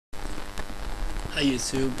Hi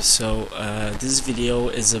YouTube, so this video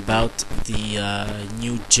is about the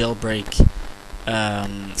new jailbreak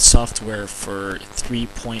software for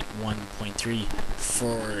 3.1.3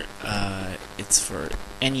 for it's for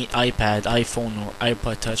any iPad, iPhone or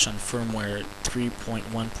iPod Touch on firmware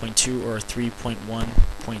 3.1.2 or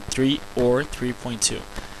 3.1.3 or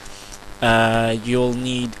 3.2. You'll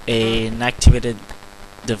need an activated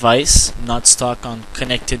device, not stock on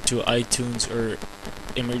connected to iTunes or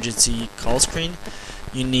emergency call screen.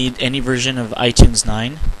 You need any version of iTunes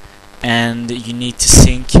 9, and you need to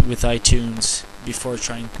sync with iTunes before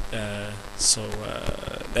trying.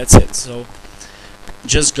 That's it. So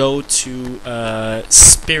just go to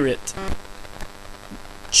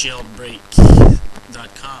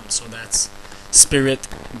spiritjailbreak.com. So that's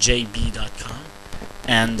spiritjb.com,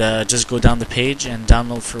 and just go down the page and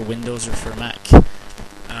download for Windows or for Mac.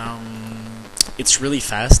 It's really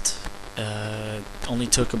fast. Only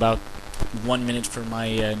took about 1 minute for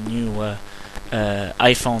my new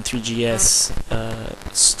iPhone 3GS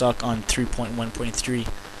stuck on 3.1.3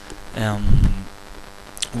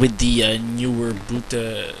 with the newer boot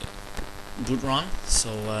ROM. So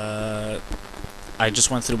I just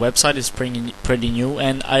went to the website. It's pretty new,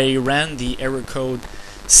 and I ran the error code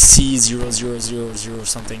C0000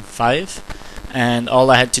 something 5, and all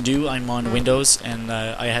I had to do, I'm on Windows, and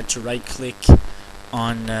I had to right click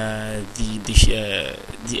on the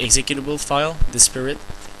executable file, the Spirit,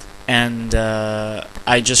 and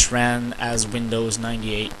I just ran as Windows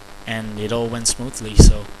 98, and it all went smoothly.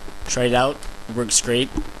 So try it out, it works great.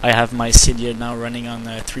 I have my Cydia now running on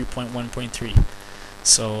 3.1.3.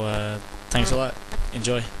 So thanks a lot,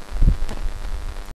 enjoy.